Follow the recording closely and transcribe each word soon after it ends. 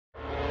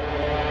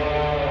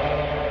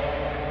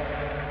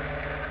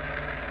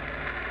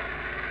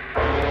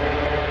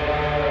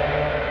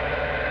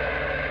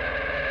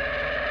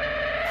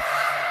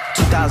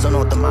2,000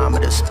 on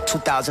thermometers,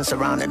 2,000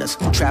 surrounding us.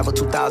 Travel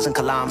 2,000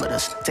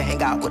 kilometers to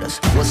hang out with us.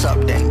 What's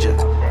up, danger?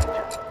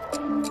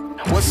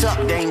 What's up,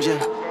 danger?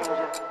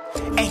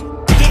 Hey,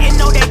 didn't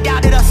know they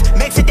doubted us.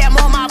 Makes it that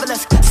more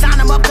marvelous. Sign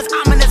them up, cause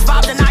ominous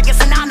vibes and I get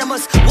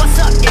synonymous. What's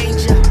up,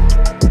 danger?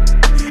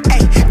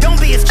 Hey, don't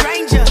be a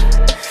stranger,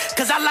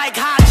 cause I like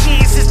high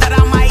chances that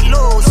I might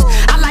lose.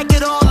 I like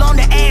it all on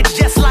the edge,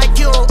 just like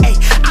you. Hey,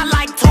 I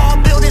like tall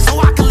buildings so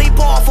I can leap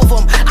off of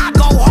them. I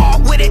go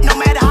hard with it, no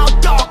matter how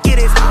dark it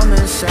is. I'm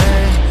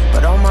insane,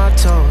 but on my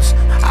toes.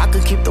 I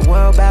could keep the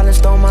world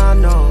balanced on my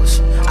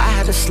nose. I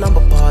had a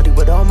slumber party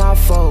with all my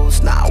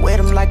foes. Now I wear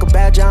them like a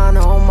badge of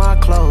honor on my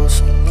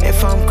clothes.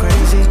 If I'm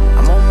crazy,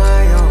 I'm on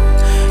my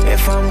own.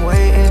 If I'm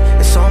waiting,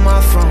 it's on my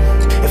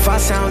throne. If I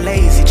sound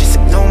lazy, just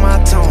ignore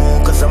my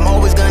tone, cause I'm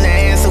always gonna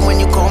answer when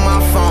you call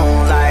my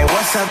phone. Like,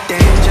 what's up,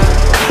 danger?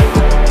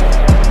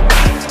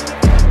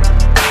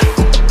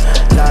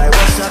 Like,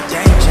 what's up,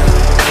 danger?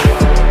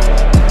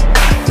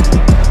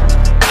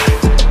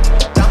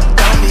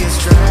 Don't be a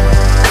stranger.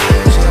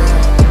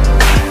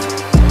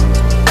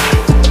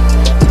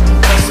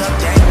 What's up,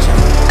 danger?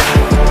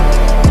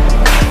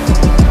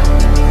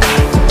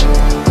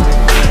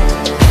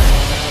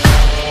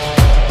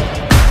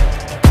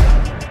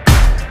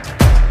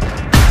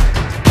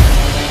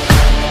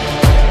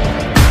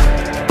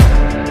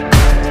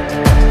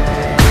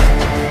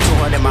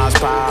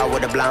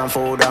 With a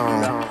blindfold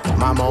on.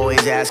 Mama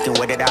always asking,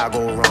 where did I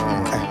go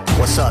wrong?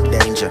 What's up,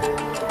 danger?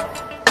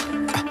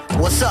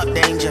 What's up,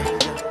 danger?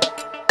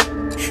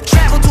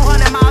 Travel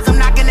 200 miles, I'm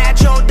knocking at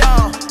your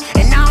door.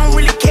 And I don't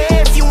really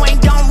care if you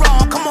ain't done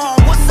wrong. Come on,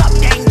 what's up,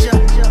 danger?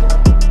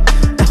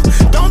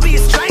 Don't be a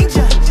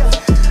stranger.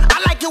 I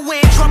like it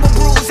when trouble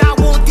brews, I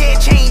won't dare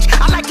change.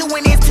 I like it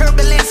when there's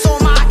turbulence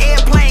on my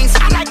airplanes.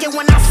 I like it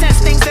when I sense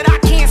things that I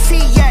can't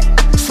see yet.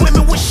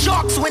 Swimming with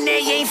sharks when they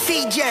ain't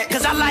feed yet.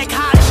 Cause I like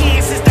high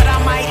chances that I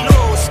might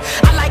lose.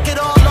 I like it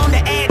all on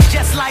the edge,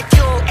 just like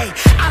you. Ay,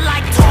 I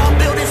like tall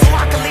buildings so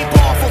I can leap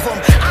off of them.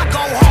 I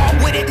go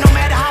hard with it, no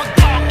matter how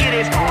dark it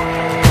is.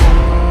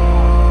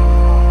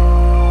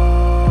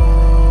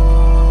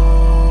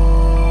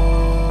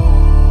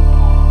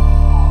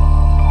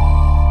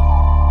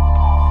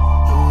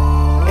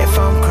 If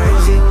I'm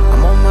crazy,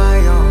 I'm on my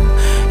own.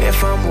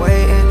 If I'm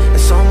waiting,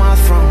 it's on my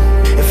throne.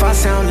 If I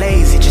sound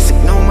lazy, just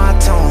ignore my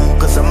tone,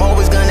 cause I'm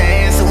always gonna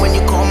answer when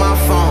you call my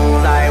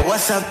phone. Like,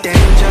 what's up,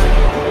 danger?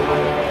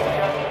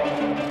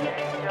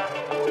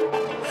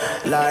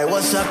 Like,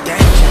 what's up,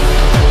 danger?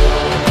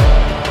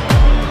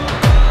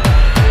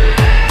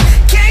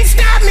 Can't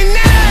stop me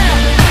now.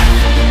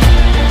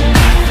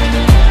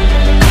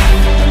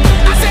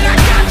 I said I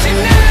got you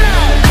now.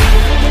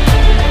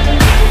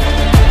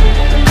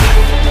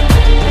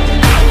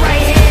 I'm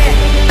right here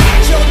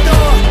at your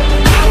door.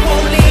 I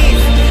won't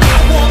leave. I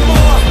want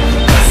more.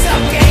 What's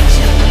up,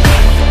 danger?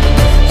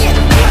 Yeah,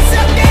 what's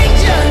up,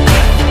 danger?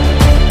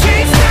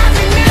 Can't stop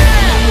me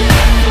now.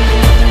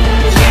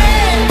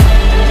 Yeah,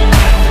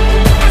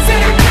 I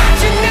said I got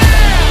you now.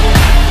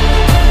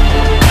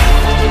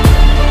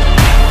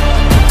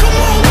 Come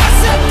on,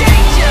 what's up,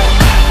 danger?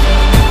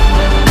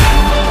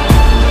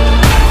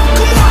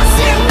 Come on, I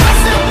said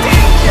what's up,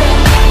 danger?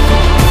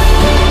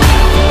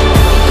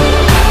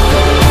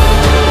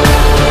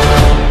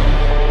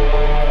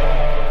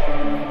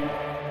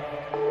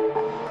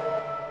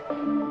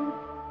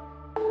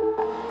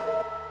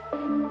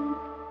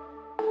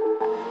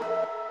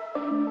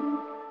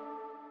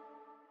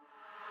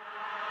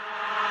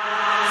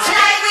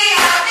 Tonight we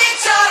are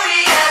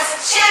victorious,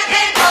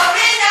 champagne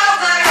pouring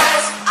over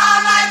us. All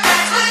my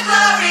friends were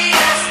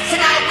glorious.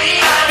 Tonight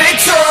we are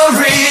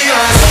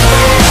Victorious.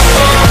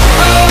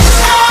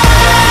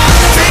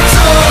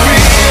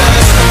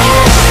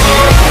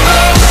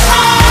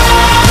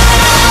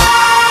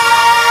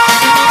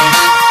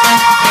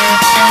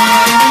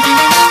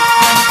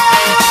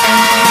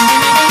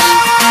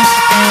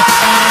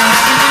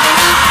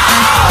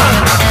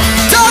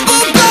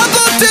 Double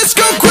bubble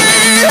disco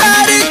queen,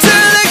 heading to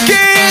the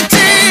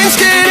guillotine.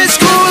 Skin as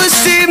cool as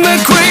Steve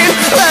McQueen.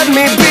 Let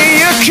me be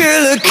your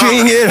killer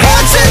king. It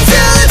hurts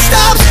until it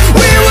stops.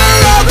 We will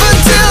love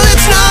until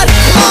it's not.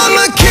 I'm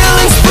a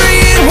killing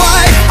spree in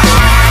white.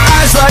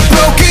 Eyes like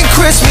broken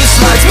Christmas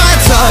lights. My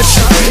touch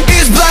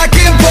is black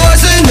and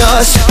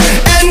poisonous,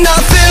 and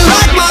nothing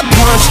like my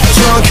punch.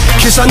 Drunk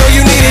kiss, I know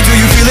you need it. Do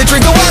you feel it?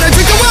 Drink the water,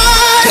 drink the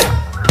wine.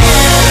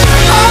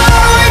 Oh,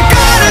 we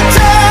gotta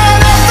turn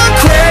up the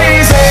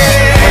crazy.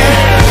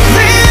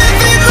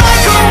 Living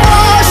like a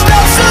washed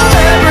up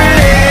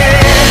celebrity.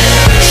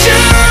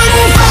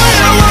 Shooting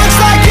fireworks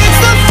like it's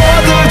the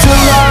 4th of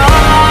July.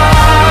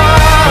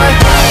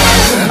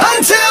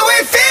 Until we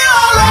feel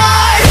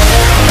alright.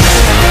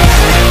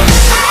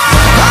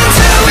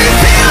 Until we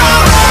feel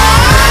alright.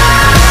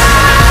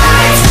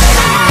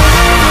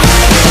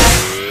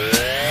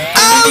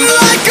 I'm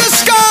like a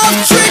scarf,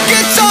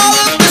 trinkets all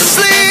up the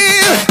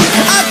sleeve.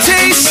 I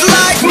taste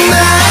like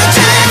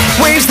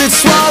magic, waves that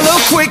swallow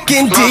quick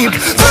and deep.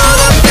 Through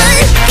the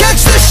pain,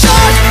 catch the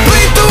shark,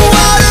 bleed the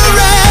water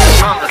red.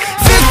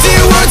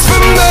 50 words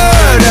for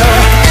murder,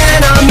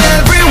 and I'm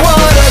every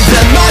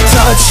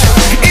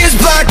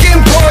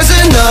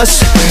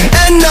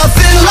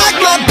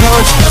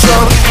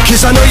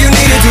I know you